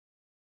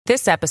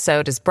This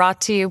episode is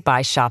brought to you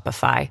by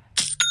Shopify.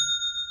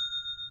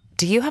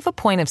 Do you have a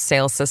point of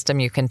sale system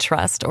you can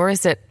trust, or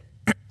is it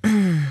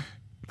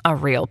a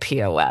real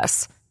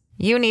POS?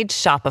 You need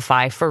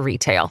Shopify for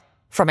retail.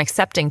 From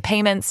accepting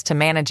payments to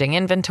managing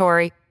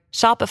inventory,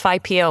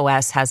 Shopify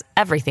POS has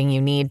everything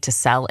you need to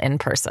sell in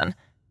person.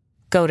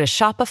 Go to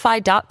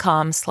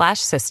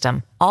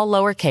shopify.com/system, all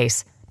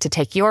lowercase, to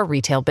take your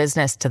retail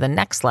business to the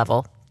next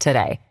level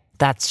today.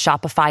 That's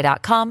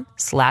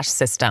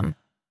shopify.com/system.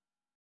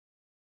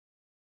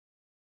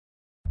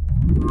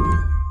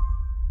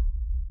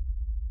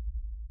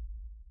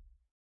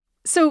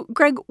 So,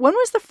 Greg, when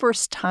was the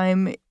first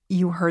time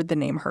you heard the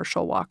name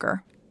Herschel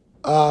Walker?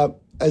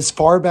 As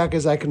far back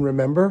as I can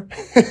remember,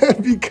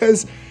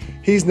 because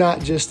he's not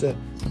just an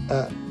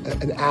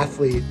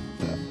athlete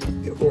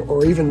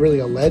or even really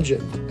a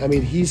legend. I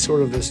mean, he's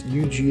sort of this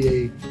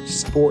UGA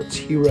sports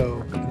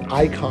hero, an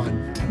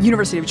icon.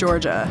 University of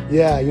Georgia.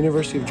 Yeah,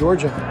 University of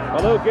Georgia.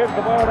 Ballou gives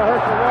the ball to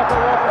Herschel Walker.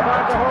 Walker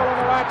finds a hole on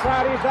the right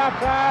side. He's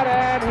outside,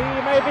 and he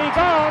may be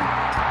gone.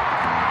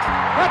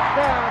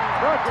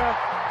 Touchdown, Georgia.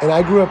 And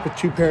I grew up with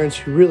two parents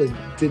who really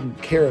didn't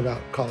care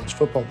about college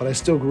football, but I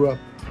still grew up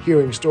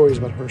hearing stories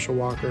about Herschel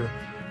Walker,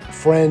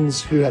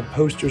 friends who had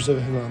posters of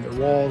him on their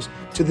walls.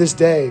 To this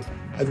day,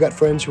 I've got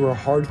friends who are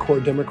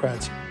hardcore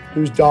Democrats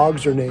whose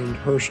dogs are named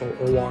Herschel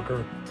or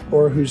Walker,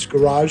 or whose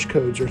garage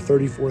codes are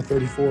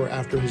 3434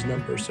 after his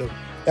number. So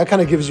that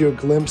kind of gives you a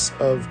glimpse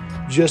of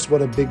just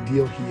what a big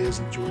deal he is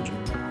in Georgia.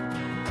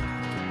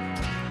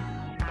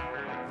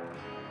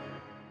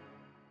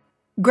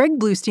 Greg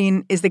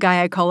Bluestein is the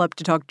guy I call up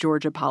to talk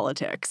Georgia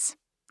politics.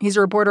 He's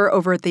a reporter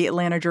over at the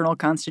Atlanta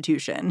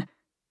Journal-Constitution.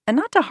 And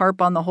not to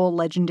harp on the whole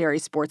legendary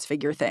sports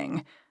figure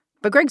thing,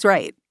 but Greg's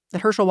right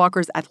that Herschel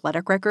Walker's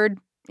athletic record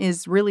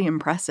is really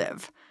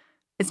impressive.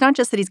 It's not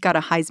just that he's got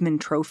a Heisman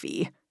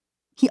Trophy.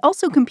 He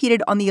also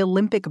competed on the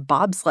Olympic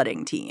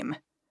bobsledding team.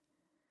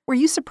 Were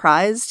you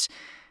surprised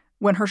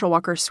when Herschel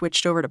Walker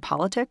switched over to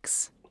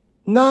politics?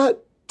 Not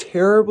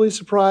terribly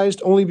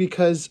surprised, only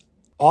because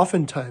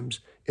oftentimes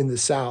in the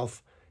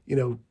South,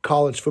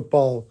 college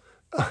football,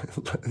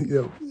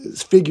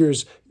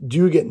 figures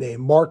do get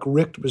named. Mark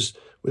Richt was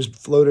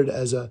floated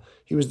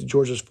he was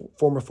Georgia's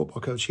former football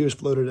coach. He was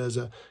floated as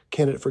a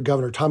candidate for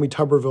governor. Tommy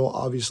Tuberville,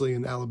 obviously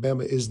in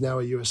Alabama, is now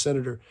a U.S.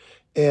 senator.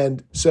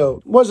 And so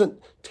it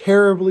wasn't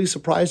terribly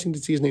surprising to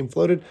see his name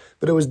floated,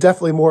 but it was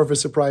definitely more of a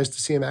surprise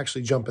to see him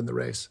actually jump in the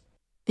race.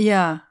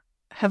 Yeah.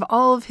 Have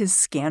all of his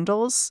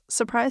scandals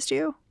surprised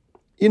you?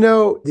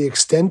 The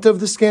extent of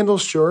the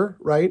scandals, sure,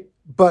 right?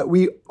 But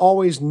we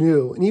always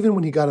knew, and even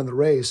when he got in the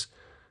race,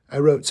 I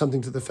wrote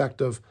something to the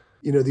effect of,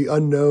 the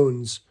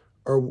unknowns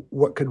are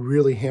what could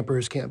really hamper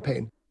his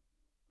campaign.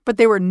 But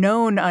they were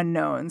known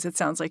unknowns, it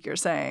sounds like you're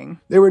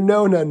saying. They were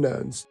known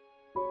unknowns.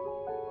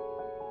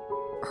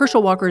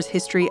 Herschel Walker's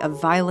history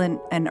of violent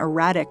and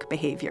erratic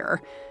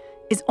behavior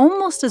is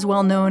almost as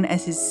well known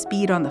as his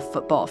speed on the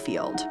football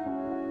field.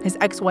 His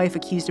ex-wife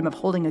accused him of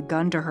holding a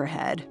gun to her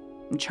head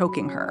and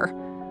choking her.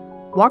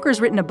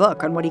 Walker's written a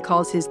book on what he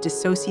calls his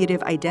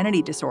dissociative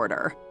identity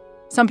disorder.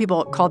 Some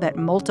people call that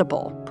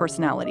multiple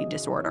personality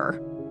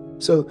disorder.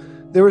 So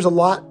there was a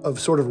lot of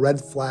sort of red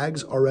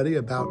flags already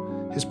about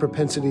his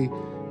propensity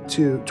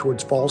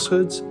towards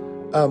falsehoods,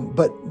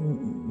 but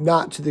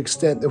not to the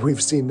extent that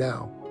we've seen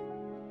now.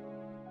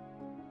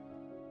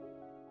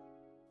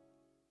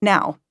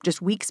 Now,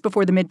 just weeks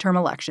before the midterm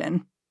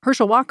election,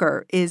 Herschel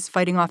Walker is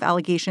fighting off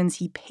allegations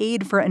he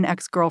paid for an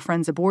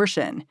ex-girlfriend's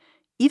abortion,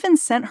 even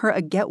sent her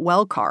a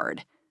get-well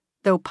card,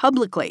 though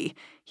publicly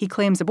he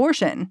claims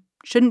abortion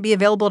shouldn't be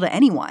available to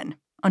anyone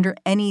under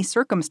any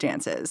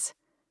circumstances.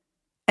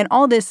 And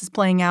all this is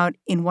playing out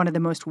in one of the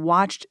most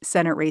watched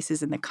Senate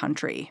races in the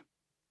country.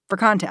 For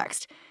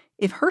context,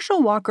 if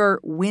Herschel Walker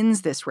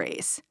wins this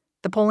race,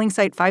 the polling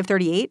site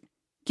 538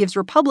 gives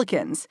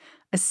Republicans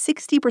a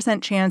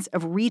 60% chance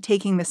of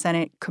retaking the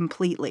Senate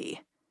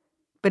completely.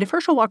 But if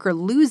Herschel Walker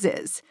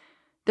loses,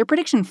 their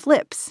prediction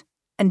flips,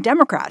 and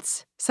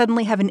Democrats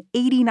suddenly have an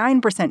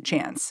 89%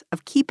 chance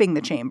of keeping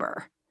the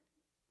chamber.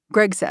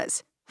 Greg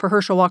says, for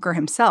Herschel Walker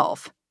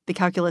himself, the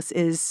calculus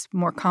is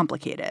more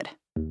complicated.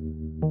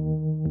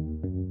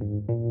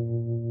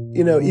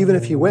 Even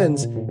if he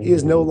wins, he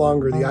is no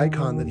longer the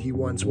icon that he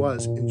once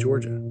was in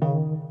Georgia.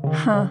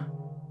 Huh.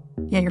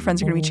 Yeah, your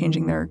friends are going to be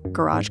changing their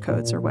garage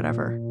codes or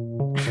whatever.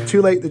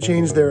 Too late to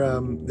change their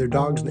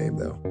dog's name,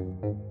 though.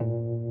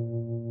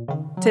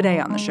 Today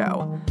on the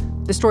show,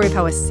 the story of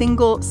how a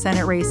single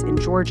Senate race in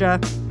Georgia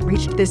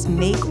reached this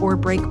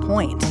make-or-break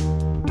point.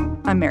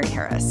 I'm Mary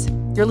Harris.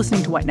 You're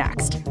listening to What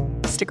Next?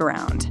 Stick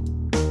around.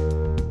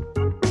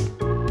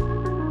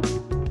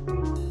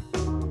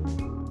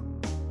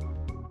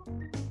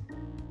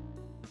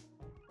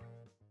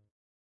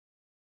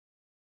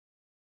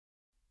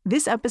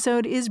 This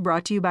episode is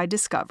brought to you by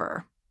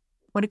Discover.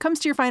 When it comes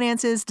to your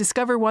finances,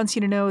 Discover wants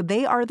you to know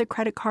they are the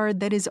credit card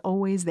that is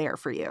always there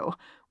for you.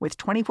 With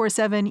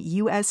 24/7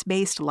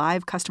 U.S.-based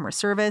live customer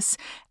service,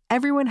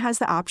 everyone has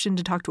the option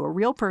to talk to a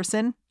real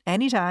person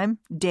anytime,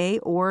 day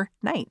or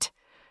night.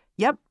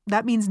 Yep,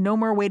 that means no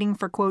more waiting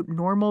for, quote,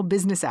 normal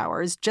business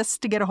hours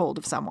just to get a hold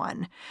of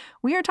someone.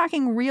 We are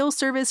talking real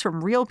service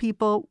from real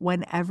people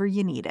whenever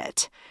you need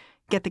it.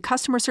 Get the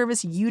customer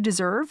service you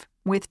deserve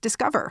with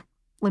Discover.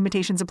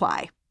 Limitations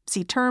apply.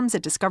 See terms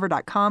at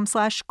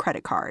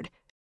discover.com/creditcard.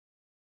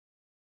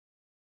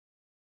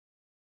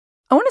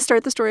 I want to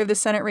start the story of the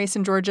Senate race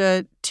in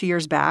Georgia 2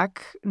 years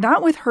back,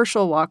 not with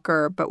Herschel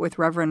Walker, but with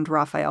Reverend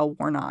Raphael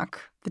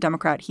Warnock, the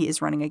Democrat he is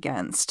running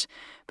against.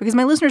 Because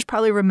my listeners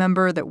probably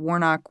remember that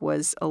Warnock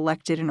was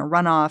elected in a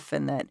runoff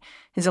and that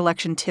his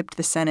election tipped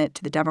the Senate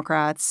to the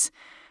Democrats.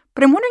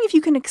 But I'm wondering if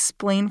you can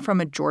explain from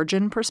a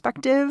Georgian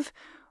perspective,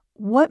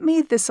 what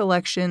made this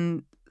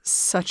election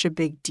such a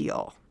big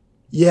deal?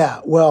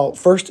 Yeah, well,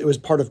 first it was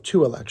part of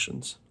two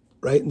elections,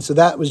 right? And so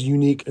that was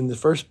unique in the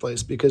first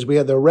place because we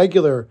had the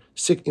regular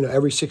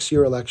every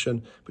 6-year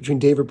election between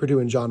David Perdue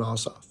and Jon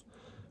Ossoff.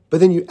 But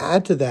then you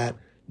add to that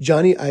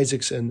Johnny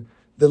Isakson,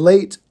 the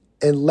late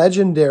and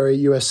legendary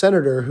U.S.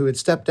 Senator who had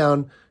stepped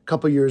down a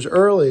couple years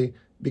early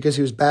because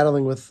he was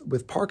battling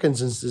with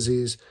Parkinson's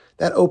disease.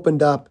 That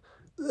opened up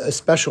a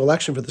special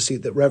election for the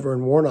seat that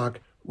Reverend Warnock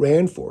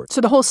ran for.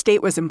 So the whole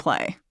state was in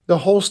play. The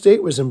whole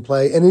state was in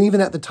play. And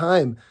even at the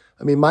time,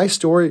 I mean, my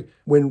story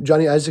when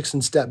Johnny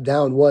Isakson stepped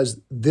down was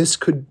this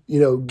could,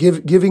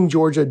 giving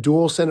Georgia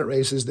dual Senate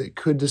races that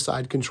could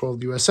decide control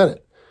of the U.S.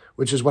 Senate,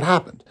 which is what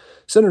happened.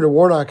 Senator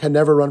Warnock had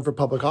never run for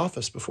public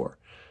office before.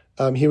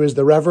 He was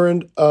the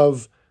Reverend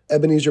of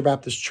Ebenezer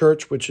Baptist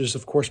Church, which is,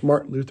 of course,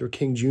 Martin Luther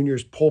King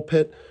Jr.'s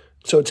pulpit.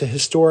 So it's a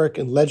historic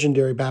and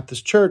legendary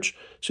Baptist church.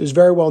 So he's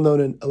very well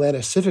known in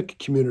Atlanta civic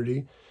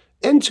community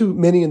and to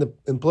many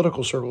in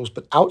political circles.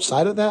 But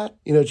outside of that,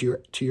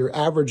 to your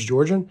average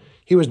Georgian,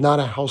 he was not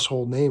a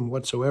household name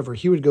whatsoever.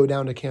 He would go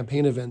down to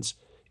campaign events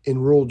in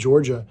rural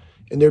Georgia,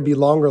 and there'd be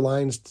longer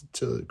lines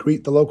to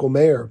greet the local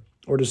mayor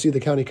or to see the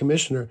county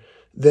commissioner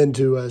than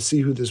to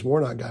see who this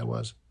Warnock guy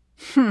was.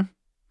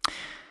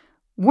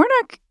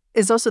 Warnock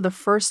is also the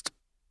first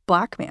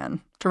Black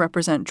man to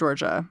represent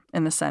Georgia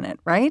in the Senate,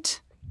 right?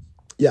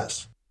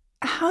 Yes.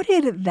 How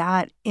did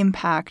that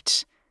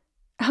impact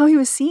how he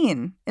was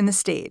seen in the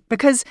state?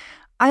 Because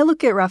I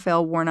look at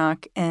Raphael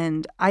Warnock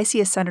and I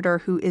see a senator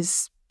who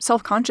is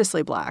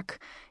self-consciously Black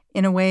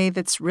in a way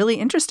that's really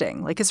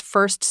interesting. Like his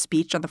first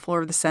speech on the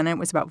floor of the Senate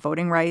was about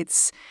voting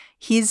rights.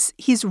 He's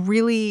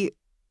really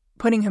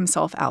putting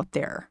himself out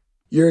there.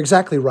 You're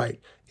exactly right.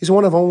 He's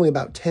one of only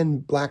about 10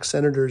 Black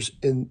senators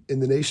in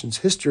the nation's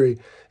history,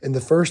 and the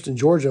first in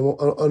Georgia,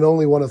 and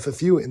only one of a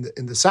few in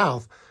the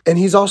South. And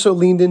he's also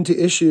leaned into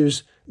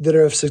issues that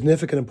are of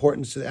significant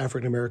importance to the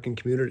African-American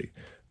community.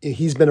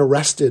 He's been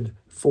arrested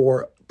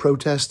for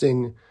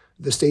protesting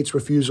the state's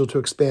refusal to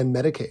expand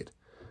Medicaid.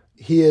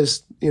 He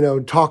has,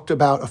 talked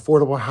about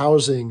affordable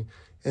housing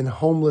and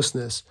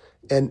homelessness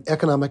and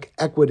economic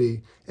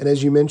equity. And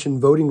as you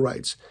mentioned, voting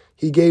rights.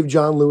 He gave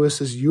John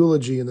Lewis's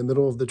eulogy in the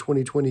middle of the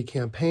 2020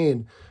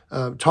 campaign,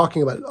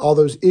 talking about all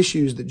those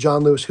issues that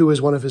John Lewis, who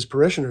was one of his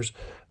parishioners,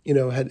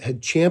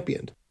 had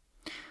championed.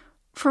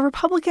 For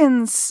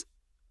Republicans,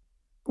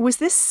 was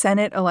this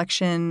Senate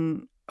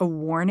election a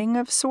warning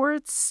of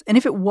sorts? And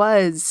if it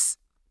was,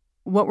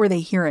 what were they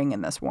hearing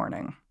in this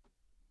warning?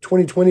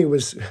 2020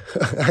 was,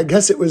 I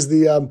guess it was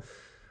the,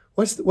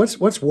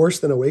 what's worse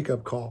than a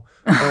wake-up call?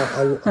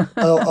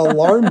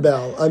 Alarm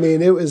bell. I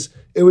mean, it was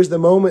the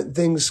moment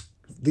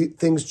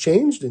things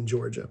changed in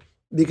Georgia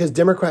because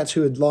Democrats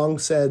who had long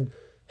said,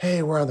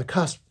 hey, we're on the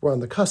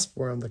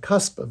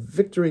cusp of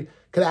victory,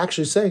 could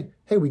actually say,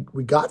 hey,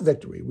 we got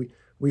victory.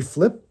 We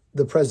flipped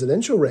the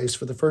presidential race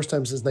for the first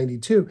time since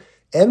 92,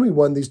 and we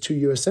won these 2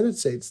 U.S. Senate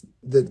seats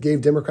that gave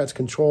Democrats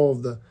control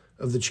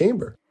of the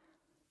chamber.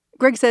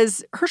 Greg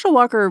says Herschel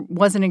Walker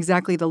wasn't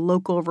exactly the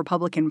local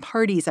Republican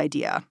Party's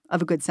idea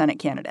of a good Senate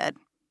candidate.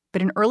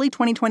 But in early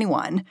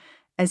 2021,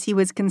 as he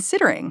was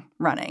considering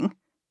running,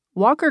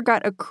 Walker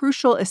got a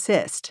crucial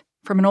assist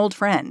from an old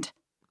friend,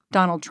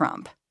 Donald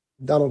Trump.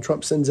 Donald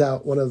Trump sends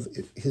out one of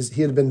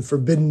he had been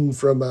forbidden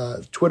from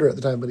Twitter at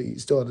the time, but he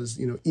still had his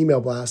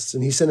email blasts.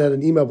 And he sent out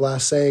an email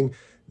blast saying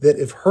that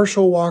if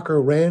Herschel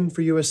Walker ran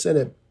for U.S.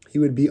 Senate, he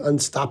would be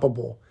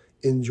unstoppable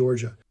in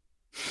Georgia.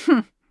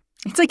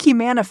 It's like he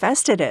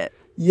manifested it.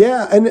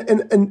 Yeah.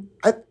 And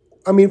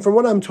I mean, from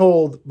what I'm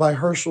told by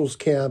Herschel's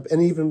camp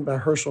and even by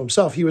Herschel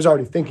himself, he was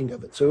already thinking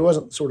of it. So he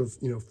wasn't sort of,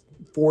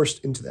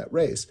 forced into that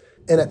race.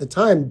 And at the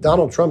time,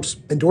 Donald Trump's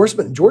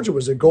endorsement in Georgia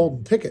was a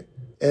golden ticket.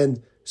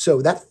 And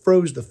so that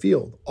froze the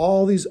field.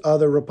 All these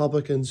other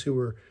Republicans who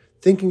were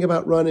thinking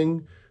about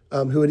running,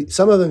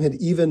 some of them had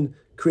even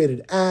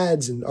created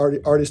ads and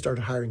already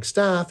started hiring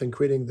staff and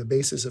creating the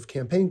basis of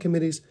campaign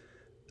committees.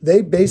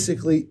 They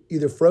basically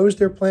either froze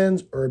their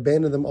plans or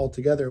abandoned them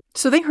altogether.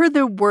 So they heard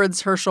the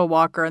words Herschel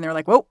Walker and they're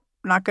like, whoa,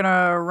 I'm not going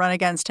to run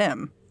against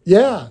him.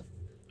 Yeah.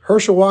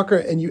 Herschel Walker,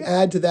 and you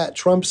add to that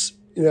Trump's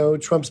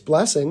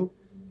blessing,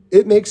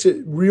 it makes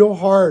it real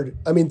hard.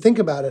 I mean, think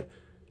about it.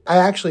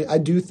 I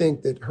do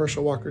think that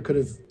Herschel Walker could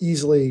have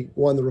easily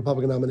won the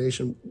Republican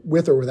nomination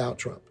with or without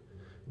Trump,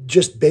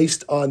 just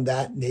based on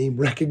that name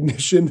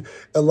recognition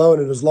alone.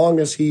 And as long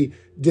as he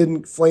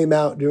didn't flame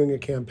out during a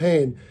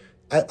campaign,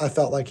 I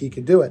felt like he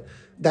could do it.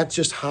 That's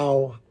just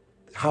how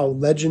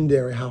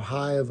legendary, how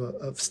high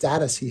of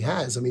status he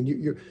has. I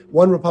mean,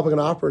 one Republican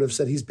operative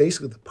said he's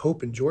basically the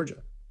Pope in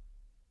Georgia.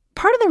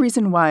 Part of the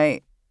reason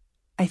why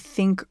I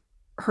think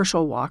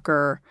Herschel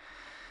Walker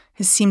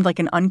has seemed like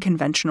an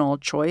unconventional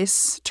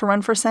choice to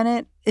run for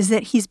Senate is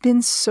that he's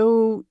been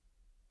so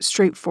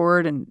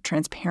straightforward and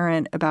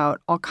transparent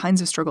about all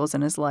kinds of struggles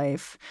in his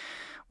life.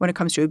 When it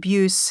comes to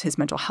abuse, his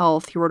mental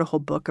health, he wrote a whole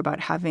book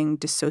about having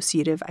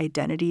dissociative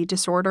identity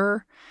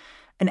disorder.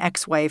 An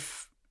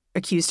ex-wife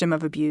accused him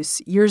of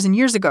abuse years and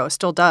years ago,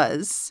 still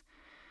does.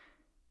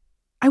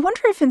 I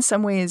wonder if in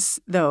some ways,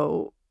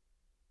 though,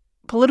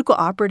 political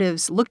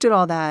operatives looked at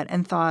all that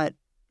and thought,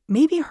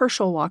 maybe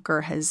Herschel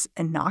Walker has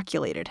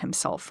inoculated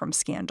himself from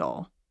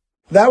scandal.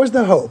 That was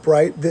the hope,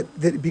 right?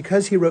 That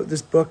because he wrote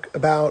this book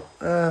about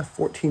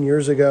 14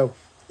 years ago,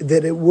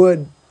 that it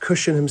would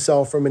cushion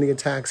himself from any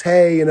attacks.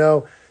 Hey,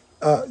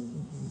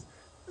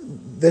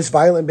 this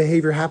violent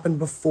behavior happened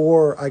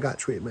before I got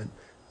treatment.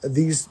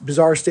 These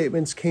bizarre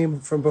statements came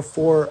from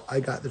before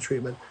I got the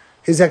treatment.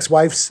 His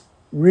ex-wife's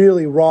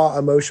really raw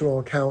emotional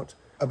account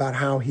about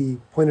how he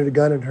pointed a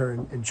gun at her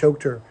and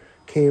choked her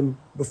came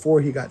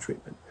before he got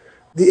treatment.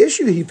 The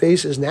issue he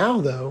faces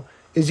now, though,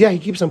 is, he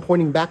keeps on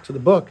pointing back to the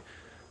book,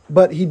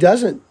 but he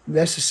doesn't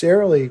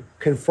necessarily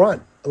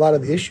confront a lot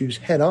of the issues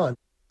head on.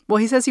 Well,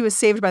 he says he was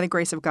saved by the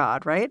grace of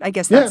God, right? I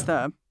guess that's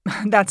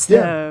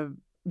the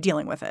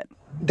dealing with it.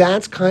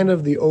 That's kind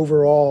of the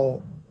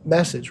overall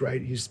message,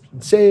 right? He's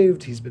been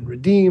saved, he's been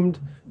redeemed,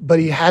 but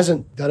he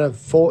hasn't done a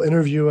full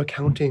interview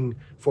accounting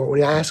for it. When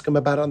you ask him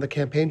about it on the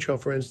campaign trail,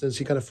 for instance,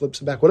 he kind of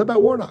flips it back. What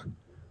about Warnock?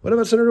 What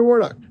about Senator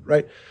Warnock,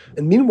 right?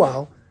 And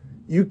meanwhile,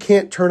 you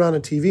can't turn on a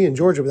TV in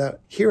Georgia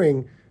without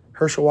hearing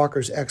Herschel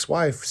Walker's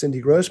ex-wife,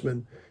 Cindy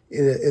Grossman,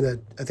 in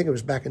a I think it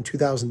was back in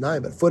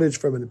 2009, but footage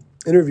from an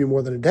interview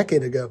more than a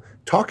decade ago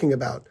talking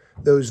about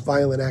those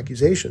violent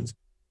accusations.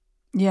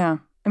 Yeah.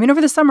 I mean,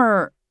 over the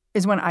summer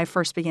is when I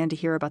first began to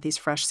hear about these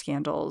fresh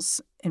scandals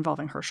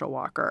involving Herschel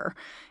Walker.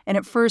 And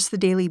at first, the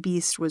Daily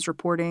Beast was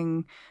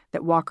reporting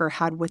that Walker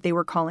had what they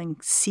were calling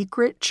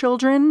secret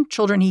children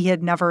he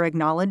had never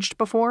acknowledged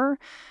before.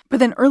 But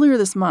then earlier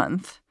this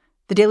month,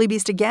 the Daily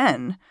Beast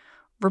again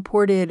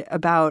reported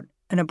about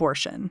an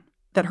abortion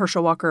that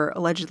Herschel Walker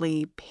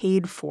allegedly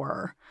paid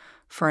for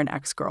an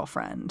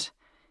ex-girlfriend.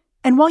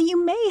 And while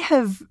you may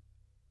have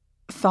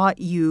thought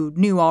you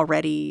knew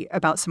already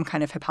about some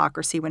kind of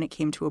hypocrisy when it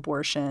came to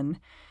abortion,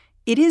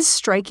 it is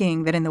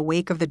striking that in the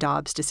wake of the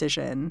Dobbs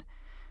decision,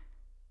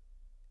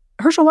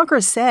 Herschel Walker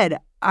said,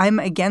 I'm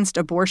against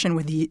abortion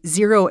with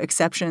zero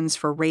exceptions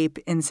for rape,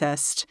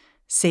 incest,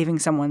 saving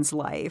someone's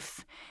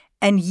life.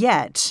 And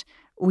yet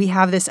we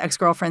have this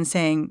ex-girlfriend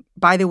saying,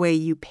 by the way,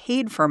 you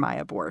paid for my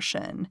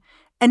abortion.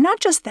 And not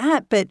just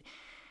that, but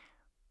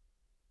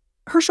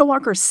Herschel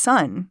Walker's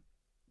son,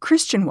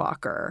 Christian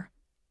Walker,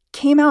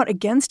 came out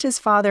against his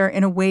father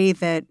in a way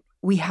that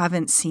we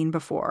haven't seen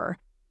before.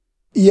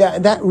 Yeah,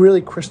 and that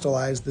really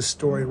crystallized the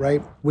story,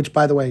 right? Which,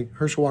 by the way,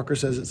 Herschel Walker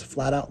says it's a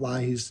flat-out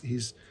lie.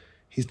 He's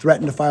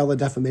threatened to file a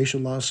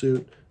defamation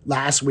lawsuit.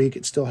 Last week,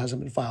 it still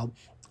hasn't been filed.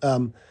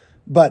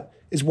 But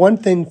it's one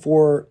thing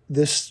for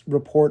this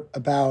report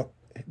about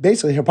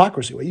basically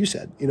hypocrisy, what you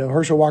said.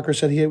 Herschel Walker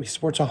said he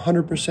supports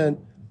 100%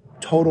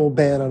 total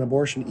ban on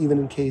abortion, even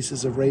in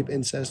cases of rape,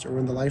 incest, or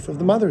when the life of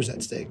the mother is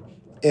at stake.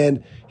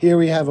 And here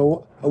we have a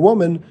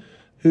woman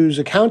whose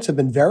accounts have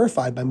been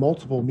verified by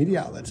multiple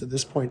media outlets at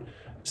this point,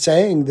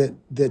 saying that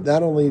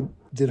not only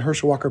did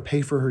Herschel Walker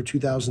pay for her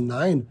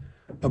 2009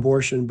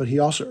 abortion, but he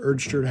also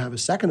urged her to have a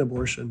second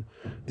abortion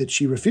that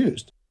she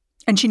refused.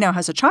 And she now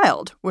has a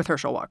child with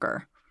Herschel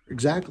Walker.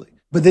 Exactly.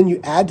 But then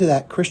you add to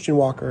that Christian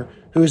Walker,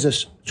 who is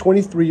this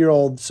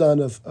 23-year-old son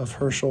of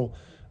Herschel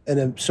and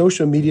a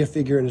social media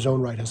figure in his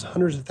own right, has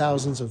hundreds of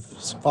thousands of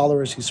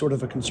followers. He's sort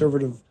of a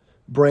conservative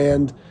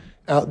brand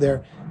out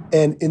there.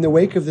 And in the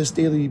wake of this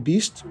Daily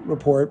Beast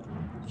report,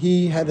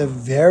 he had a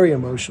very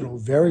emotional,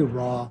 very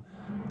raw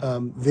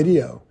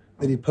video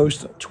that he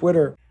posted on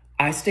Twitter.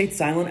 I stayed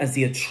silent as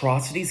the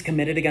atrocities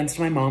committed against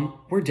my mom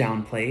were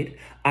downplayed.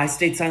 I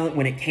stayed silent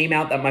when it came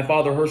out that my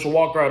father, Herschel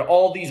Walker, had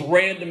all these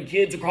random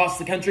kids across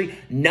the country,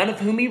 none of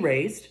whom he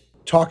raised.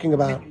 Talking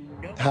about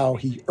how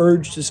he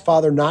urged his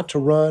father not to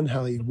run,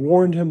 how he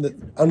warned him that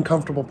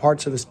uncomfortable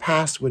parts of his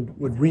past would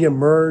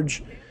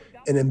reemerge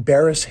and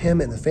embarrass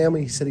him and the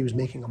family. He said he was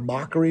making a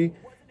mockery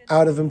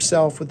out of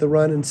himself with the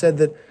run, and said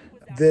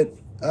that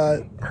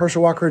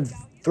Herschel Walker had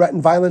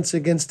threatened violence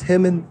against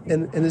him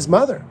and his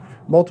mother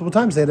multiple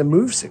times. They had to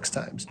move 6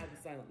 times.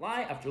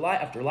 Lie after lie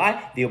after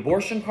lie. The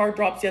abortion card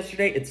drops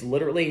yesterday. It's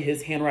literally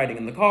his handwriting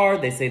in the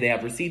card. They say they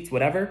have receipts,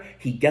 whatever.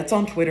 He gets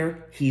on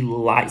Twitter. He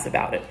lies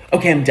about it.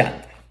 Okay, I'm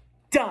done.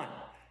 Done.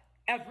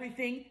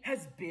 Everything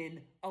has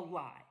been a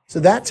lie. So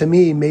that, to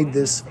me, made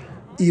this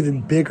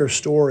even bigger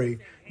story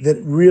that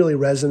really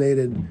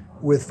resonated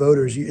with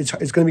voters. It's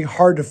going to be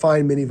hard to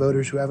find many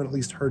voters who haven't at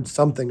least heard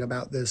something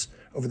about this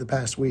over the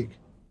past week.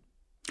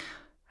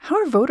 How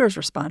are voters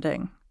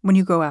responding when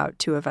you go out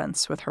to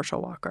events with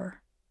Herschel Walker?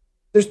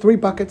 There's three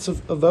buckets of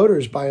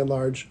voters, by and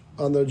large,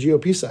 on the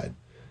GOP side.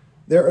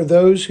 There are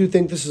those who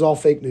think this is all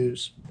fake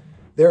news.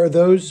 There are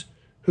those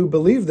who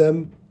believe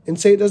them and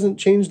say it doesn't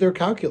change their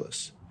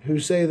calculus, who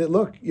say that,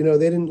 look, they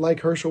didn't like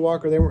Herschel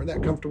Walker. They weren't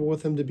that comfortable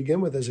with him to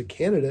begin with as a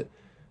candidate,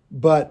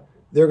 but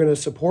they're going to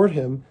support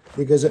him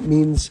because it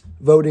means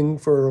voting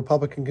for a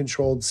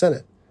Republican-controlled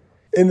Senate.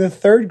 And the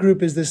third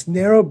group is this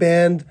narrow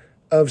band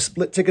of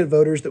split-ticket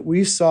voters that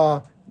we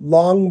saw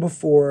long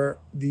before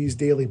these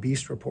Daily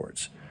Beast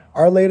reports.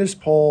 Our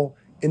latest poll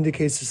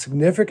indicates a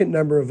significant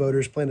number of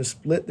voters plan to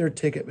split their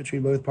ticket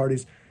between both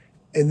parties.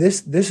 And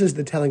this is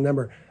the telling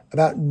number.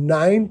 About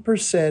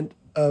 9%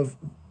 of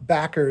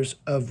backers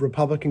of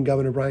Republican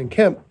Governor Brian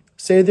Kemp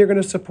say they're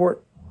going to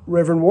support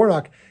Reverend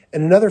Warnock,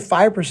 and another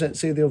 5%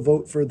 say they'll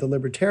vote for the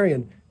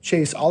Libertarian,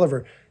 Chase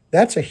Oliver.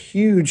 That's a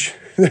huge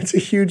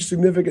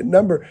significant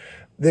number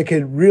that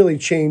could really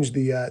change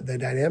the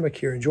dynamic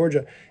here in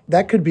Georgia.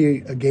 That could be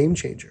a game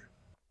changer.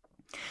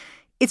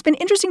 It's been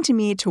interesting to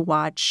me to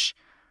watch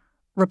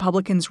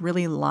Republicans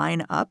really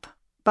line up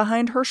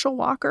behind Herschel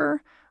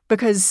Walker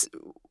because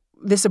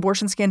this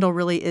abortion scandal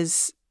really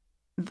is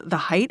the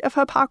height of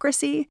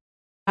hypocrisy.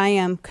 I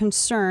am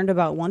concerned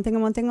about one thing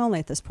and one thing only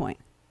at this point.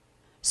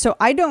 So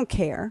I don't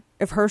care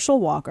if Herschel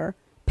Walker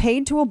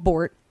paid to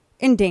abort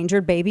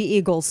endangered baby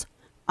eagles.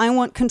 I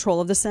want control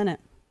of the Senate.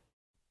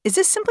 Is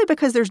this simply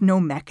because there's no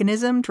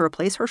mechanism to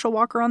replace Herschel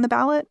Walker on the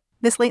ballot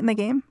this late in the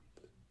game?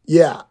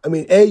 Yeah. I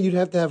mean, you'd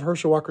have to have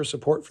Herschel Walker's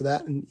support for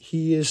that. And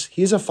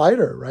he's a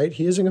fighter, right?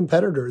 He is a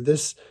competitor.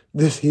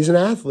 He's an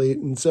athlete.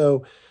 And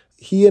so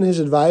he and his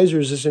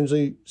advisors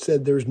essentially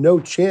said there's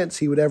no chance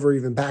he would ever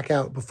even back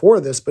out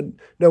before this. But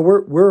no,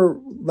 we're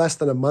less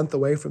than a month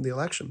away from the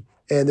election,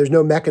 and there's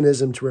no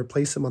mechanism to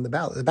replace him on the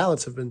ballot. The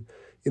ballots have been,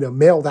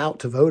 mailed out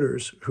to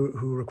voters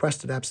who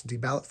requested absentee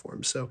ballot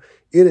forms. So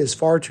it is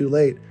far too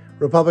late.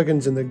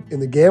 Republicans in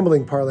the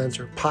gambling parlance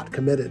are pot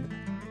committed.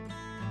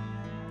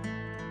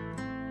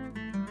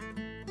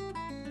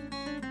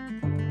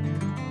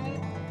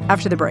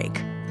 After the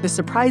break, the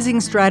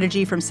surprising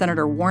strategy from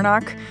Senator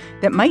Warnock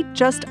that might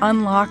just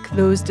unlock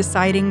those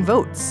deciding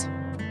votes.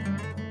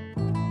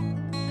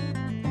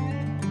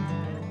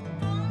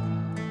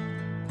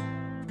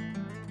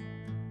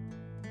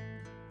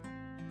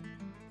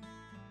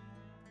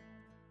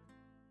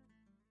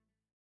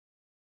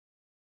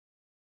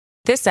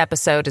 This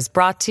episode is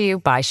brought to you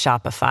by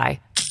Shopify.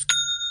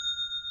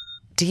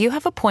 Do you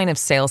have a point of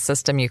sale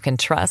system you can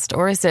trust,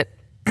 or is it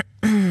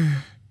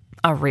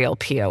a real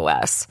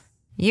POS?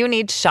 You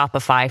need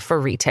Shopify for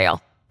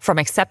retail. From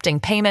accepting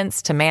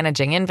payments to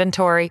managing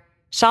inventory,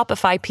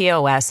 Shopify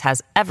POS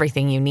has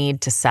everything you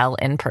need to sell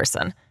in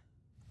person.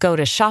 Go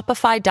to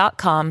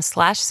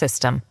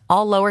shopify.com/system,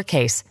 all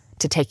lowercase,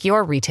 to take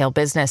your retail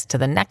business to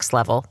the next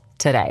level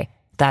today.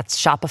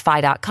 That's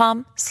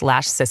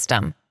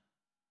shopify.com/system.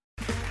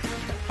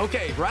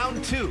 Okay,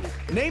 round two.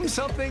 Name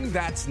something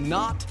that's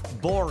not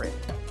boring.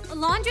 A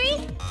laundry?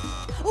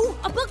 Ooh,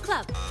 a book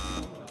club.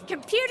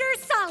 Computer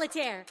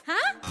solitaire,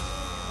 huh?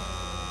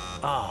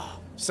 Ah, oh,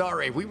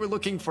 sorry, we were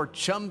looking for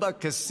Chumba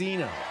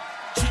Casino.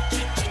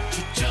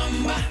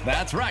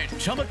 That's right,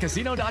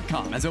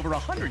 ChumbaCasino.com has over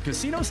 100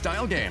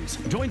 casino-style games.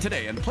 Join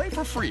today and play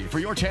for free for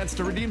your chance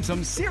to redeem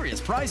some serious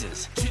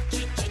prizes.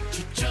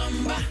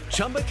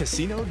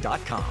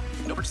 ChumbaCasino.com.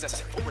 No purchase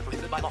necessary. Void where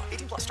prohibited by law.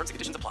 18+ terms and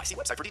conditions apply. See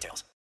website for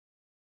details.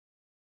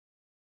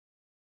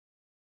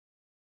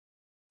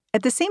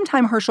 At the same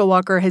time Herschel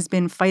Walker has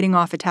been fighting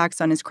off attacks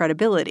on his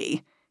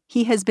credibility,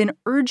 he has been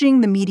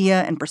urging the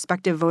media and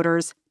prospective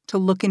voters to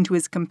look into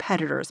his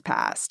competitors'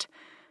 past.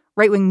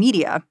 Right-wing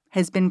media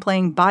has been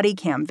playing body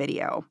cam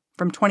video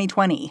from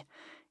 2020.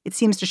 It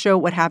seems to show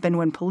what happened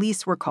when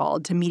police were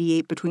called to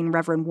mediate between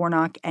Reverend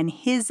Warnock and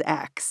his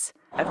ex.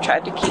 I've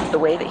tried to keep the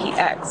way that he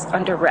acts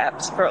under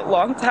wraps for a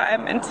long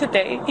time, and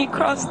today he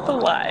crossed the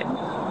line.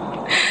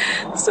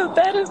 So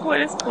that is what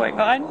is going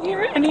on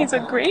here, and he's a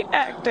great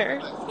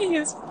actor. He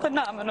is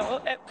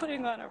phenomenal at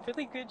putting on a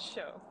really good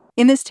show.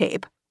 In this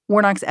tape,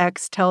 Warnock's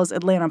ex tells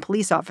Atlanta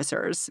police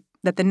officers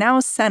that the now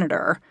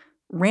senator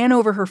ran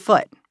over her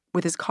foot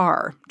with his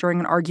car during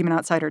an argument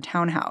outside her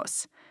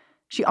townhouse.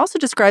 She also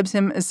describes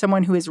him as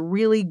someone who is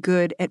really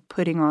good at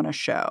putting on a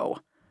show.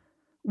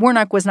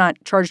 Warnock was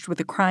not charged with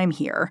a crime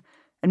here,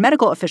 and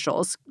medical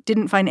officials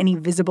didn't find any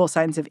visible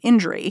signs of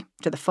injury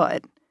to the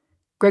foot.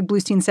 Greg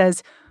Bluestein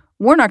says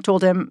Warnock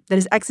told him that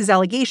his ex's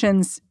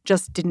allegations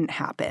just didn't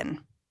happen.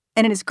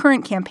 And in his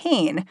current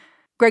campaign,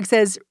 Greg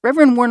says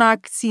Reverend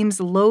Warnock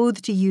seems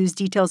loath to use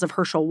details of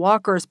Herschel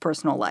Walker's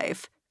personal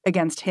life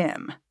against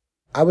him.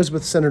 I was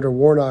with Senator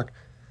Warnock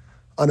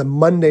on a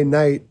Monday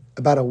night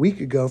about a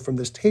week ago from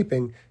this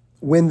taping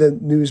when the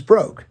news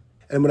broke.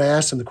 And when I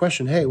asked him the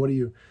question, hey,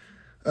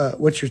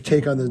 what's your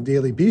take on the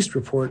Daily Beast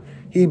report?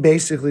 He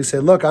basically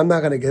said, look, I'm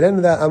not going to get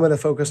into that. I'm going to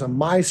focus on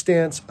my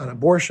stance on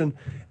abortion.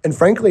 And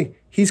frankly,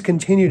 he's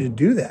continued to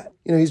do that.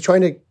 He's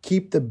trying to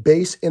keep the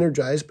base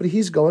energized, but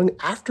he's going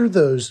after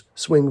those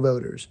swing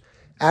voters,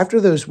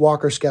 after those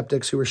Walker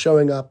skeptics who are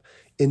showing up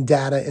in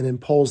data and in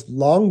polls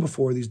long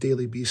before these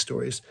Daily Beast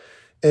stories.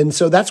 And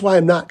so that's why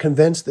I'm not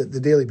convinced that the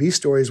Daily Beast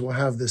stories will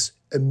have this,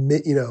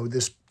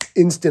 this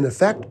instant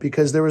effect,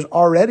 because there was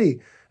already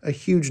a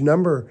huge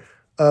number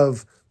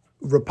of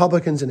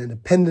Republicans and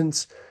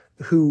independents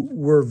who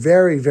were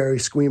very, very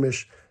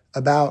squeamish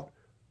about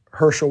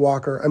Herschel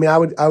Walker. I mean,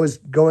 I was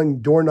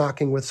going door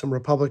knocking with some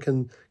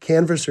Republican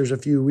canvassers a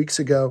few weeks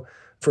ago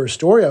for a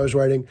story I was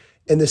writing,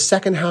 and the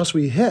second house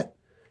we hit,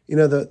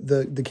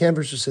 the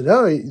canvassers said,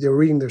 oh, they were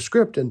reading their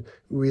script, and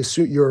we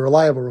assume you're a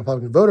reliable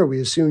Republican voter.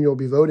 We assume you'll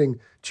be voting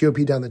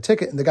GOP down the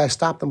ticket. And the guy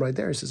stopped them right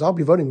there. He says, I'll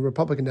be voting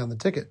Republican down the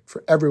ticket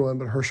for everyone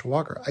but Herschel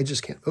Walker. I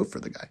just can't vote for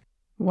the guy.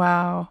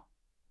 Wow.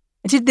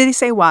 Did he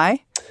say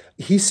why?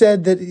 He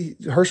said that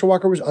Herschel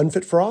Walker was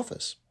unfit for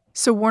office.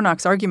 So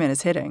Warnock's argument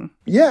is hitting.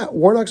 Yeah,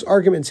 Warnock's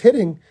argument's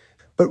hitting.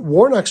 But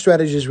Warnock's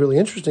strategy is really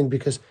interesting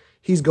because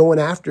he's going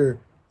after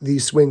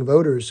these swing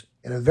voters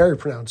in a very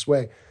pronounced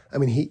way. I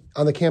mean, he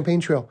on the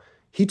campaign trail,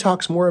 he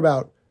talks more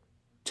about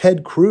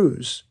Ted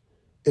Cruz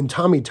and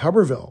Tommy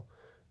Tuberville,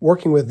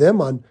 working with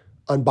them on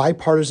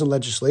bipartisan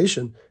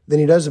legislation, than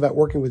he does about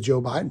working with Joe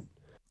Biden.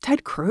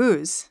 Ted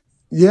Cruz.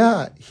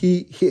 Yeah,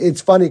 he it's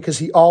funny because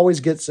he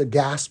always gets a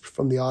gasp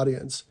from the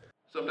audience.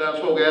 Sometimes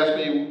folks ask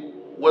me,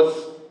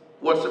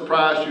 what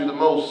surprised you the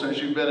most since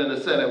you've been in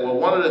the Senate? Well,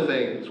 one of the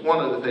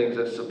things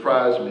that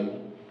surprised me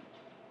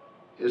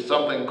is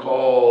something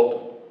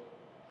called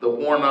the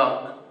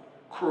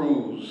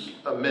Warnock-Cruz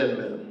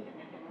Amendment.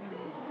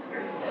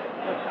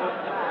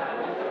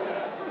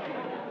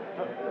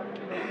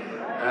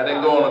 I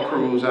didn't go on a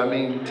cruise, I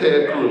mean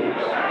Ted Cruz.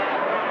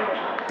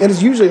 And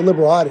it's usually a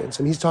liberal audience,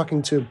 and he's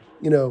talking to,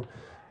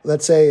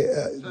 let's say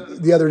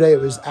the other day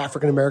it was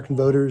African-American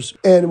voters.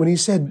 And when he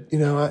said,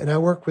 and I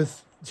work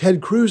with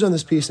Ted Cruz on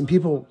this piece, and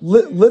people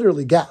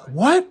literally gasped,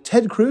 what?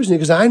 Ted Cruz? And he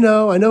goes, I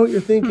know what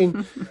you're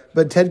thinking.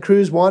 But Ted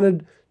Cruz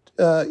wanted,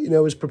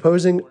 was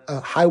proposing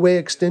a highway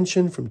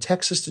extension from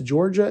Texas to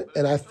Georgia,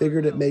 and I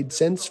figured it made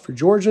sense for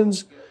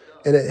Georgians,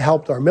 and it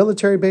helped our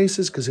military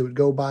bases because it would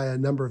go by a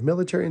number of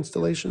military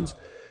installations.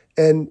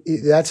 And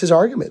that's his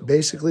argument,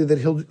 basically, that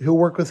he'll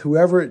work with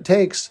whoever it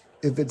takes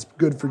if it's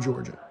good for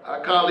Georgia.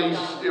 Our colleagues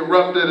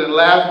erupted in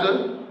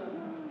laughter.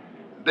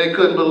 They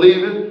couldn't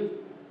believe it,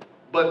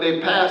 but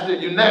they passed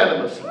it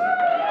unanimously.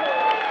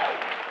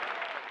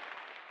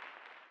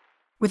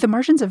 With the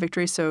margins of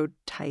victory so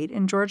tight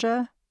in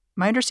Georgia,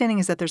 my understanding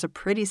is that there's a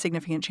pretty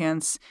significant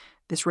chance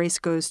this race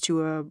goes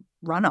to a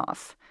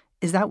runoff.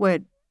 Is that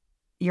what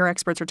your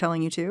experts are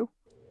telling you too?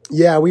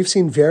 Yeah, we've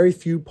seen very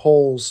few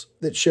polls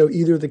that show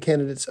either of the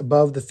candidates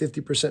above the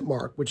 50%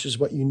 mark, which is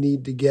what you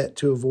need to get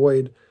to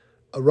avoid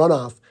a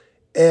runoff.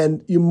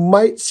 And you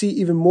might see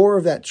even more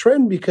of that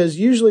trend because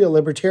usually a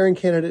libertarian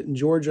candidate in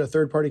Georgia, a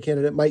third-party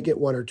candidate, might get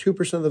 1 or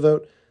 2% of the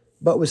vote.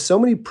 But with so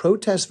many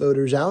protest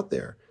voters out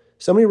there,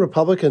 so many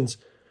Republicans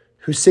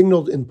who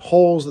signaled in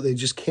polls that they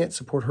just can't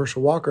support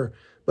Herschel Walker,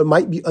 but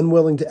might be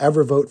unwilling to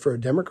ever vote for a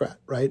Democrat,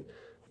 right?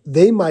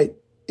 They might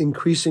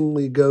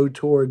increasingly go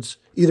towards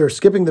either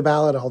skipping the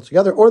ballot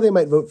altogether, or they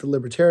might vote for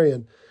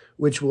Libertarian,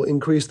 which will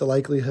increase the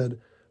likelihood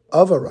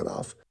of a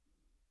runoff.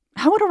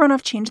 How would a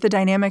runoff change the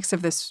dynamics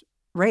of this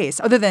race,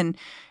 other than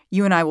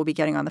you and I will be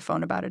getting on the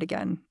phone about it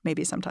again,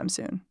 maybe sometime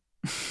soon?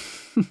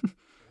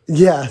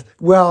 Yeah,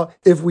 well,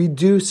 if we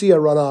do see a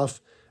runoff,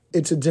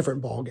 it's a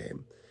different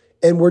ballgame.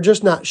 And we're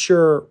just not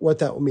sure what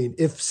that will mean.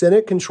 If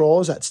Senate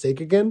control is at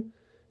stake again,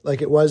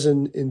 like it was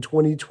in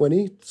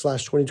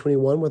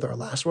 2020/2021 with our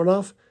last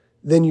runoff,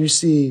 then you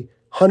see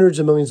hundreds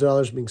of millions of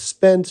dollars being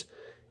spent.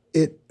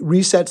 It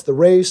resets the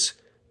race.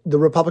 The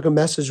Republican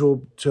message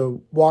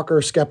to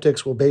Walker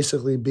skeptics will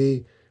basically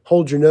be,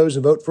 hold your nose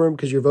and vote for him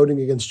because you're voting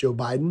against Joe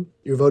Biden.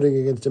 You're voting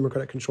against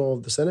Democratic control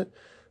of the Senate.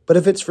 But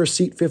if it's for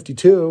seat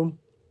 52,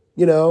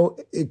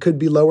 it could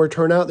be lower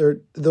turnout.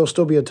 There'll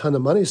still be a ton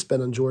of money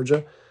spent on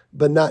Georgia,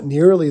 but not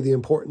nearly the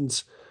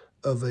importance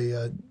of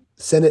a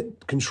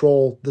Senate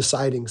control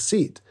deciding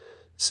seat.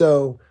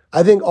 So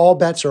I think all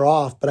bets are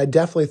off, but I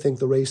definitely think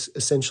the race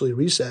essentially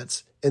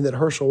resets, and that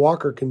Herschel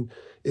Walker can,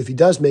 if he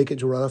does make it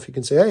to runoff, he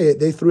can say, hey,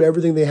 they threw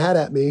everything they had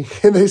at me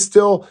and they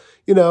still,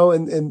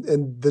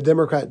 and the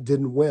Democrat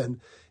didn't win.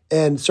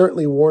 And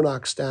certainly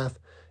Warnock's staff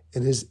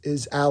and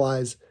his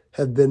allies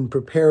have been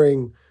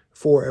preparing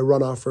for a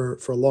runoff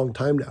for a long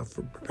time now,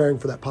 for preparing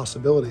for that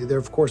possibility. There,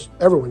 of course,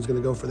 everyone's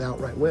going to go for the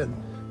outright win.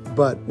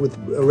 But with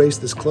a race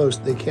this close,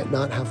 they can't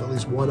not have at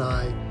least one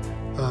eye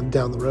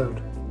down the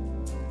road.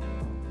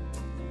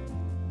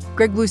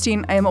 Greg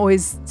Bluestein, I am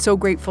always so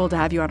grateful to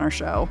have you on our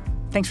show.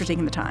 Thanks for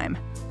taking the time.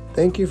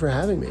 Thank you for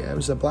having me. It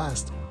was a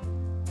blast.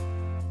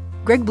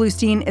 Greg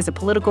Bluestein is a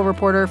political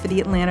reporter for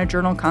the Atlanta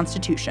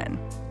Journal-Constitution.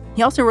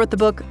 He also wrote the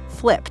book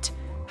Flipped: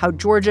 How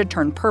Georgia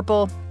Turned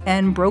Purple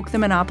and Broke the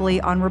Monopoly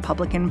on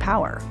Republican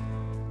Power.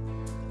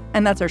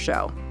 And that's our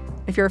show.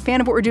 If you're a fan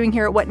of what we're doing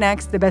here at What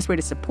Next, the best way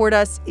to support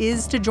us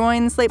is to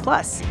join Slate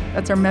Plus.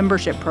 That's our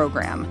membership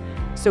program.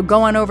 So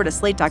go on over to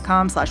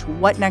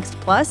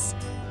slate.com/whatnextplus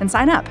and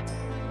sign up.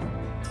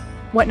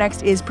 What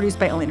Next is produced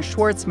by Elena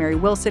Schwartz, Mary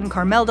Wilson,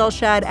 Carmel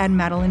Delshad, and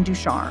Madeline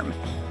Ducharme.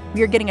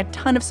 We are getting a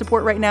ton of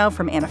support right now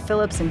from Anna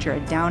Phillips and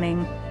Jared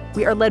Downing.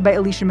 We are led by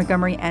Alicia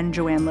Montgomery and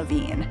Joanne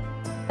Levine.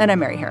 And I'm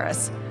Mary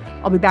Harris.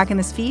 I'll be back in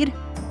this feed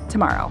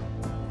tomorrow.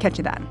 Catch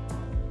you then.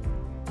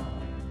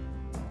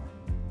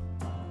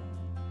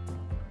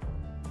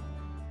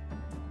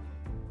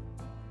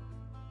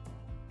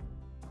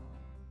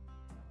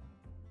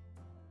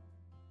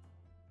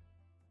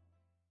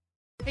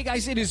 Hey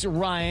guys, it is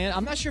Ryan.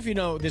 I'm not sure if you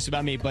know this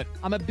about me, but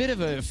I'm a bit of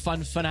a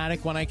fun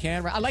fanatic when I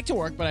can. I like to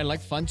work, but I like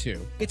fun too.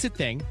 It's a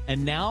thing.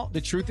 And now the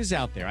truth is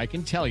out there. I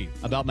can tell you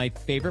about my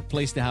favorite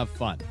place to have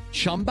fun.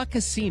 Chumba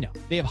Casino.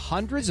 They have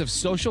hundreds of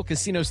social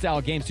casino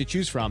style games to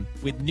choose from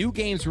with new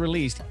games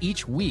released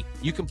each week.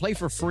 You can play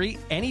for free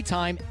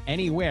anytime,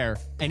 anywhere.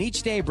 And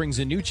each day brings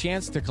a new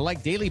chance to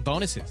collect daily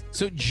bonuses.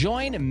 So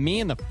join me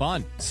in the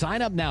fun.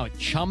 Sign up now at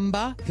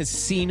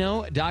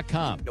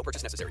ChumbaCasino.com. No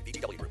purchase necessary.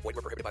 VGW Group. Void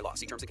where prohibited by law.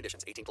 See terms and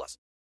conditions. 18+.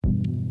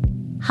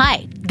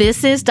 Hi,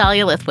 this is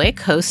Dahlia Lithwick,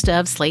 host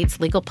of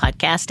Slate's legal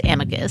podcast,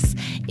 Amicus.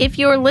 If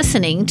you're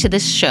listening to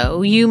this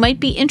show, you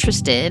might be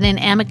interested in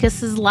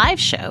Amicus's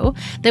live show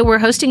that we're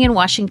hosting in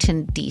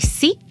Washington,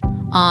 D.C.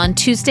 on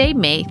Tuesday,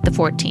 May the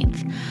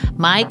 14th.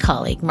 My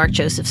colleague, Mark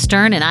Joseph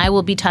Stern, and I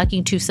will be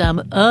talking to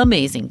some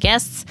amazing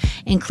guests,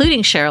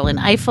 including Sherrilyn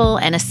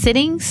Ifill and a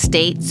sitting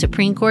state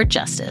Supreme Court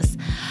justice,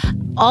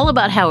 all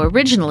about how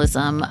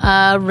originalism,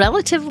 a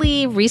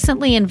relatively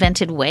recently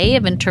invented way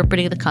of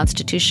interpreting the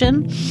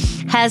Constitution,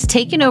 has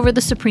taken over the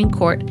Supreme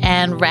Court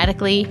and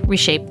radically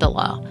reshaped the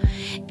law.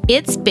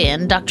 It's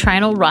been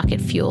doctrinal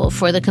rocket fuel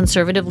for the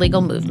conservative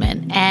legal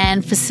movement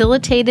and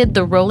facilitated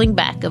the rolling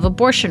back of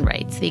abortion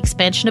rights, the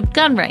expansion of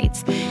gun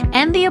rights,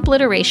 and the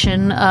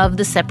obliteration of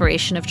the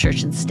separation of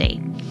church and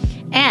state.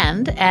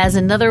 And as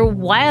another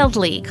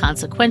wildly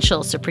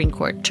consequential Supreme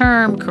Court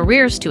term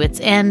careers to its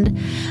end,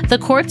 the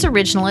court's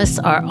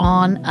originalists are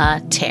on a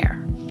tear.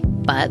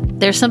 But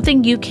there's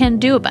something you can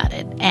do about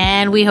it,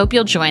 and we hope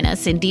you'll join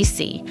us in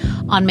D.C.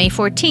 on May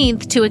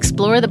 14th to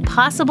explore the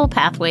possible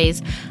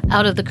pathways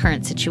out of the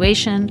current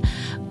situation.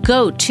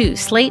 Go to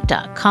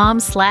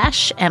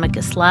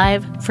slate.com/Amicus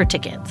Live for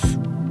tickets.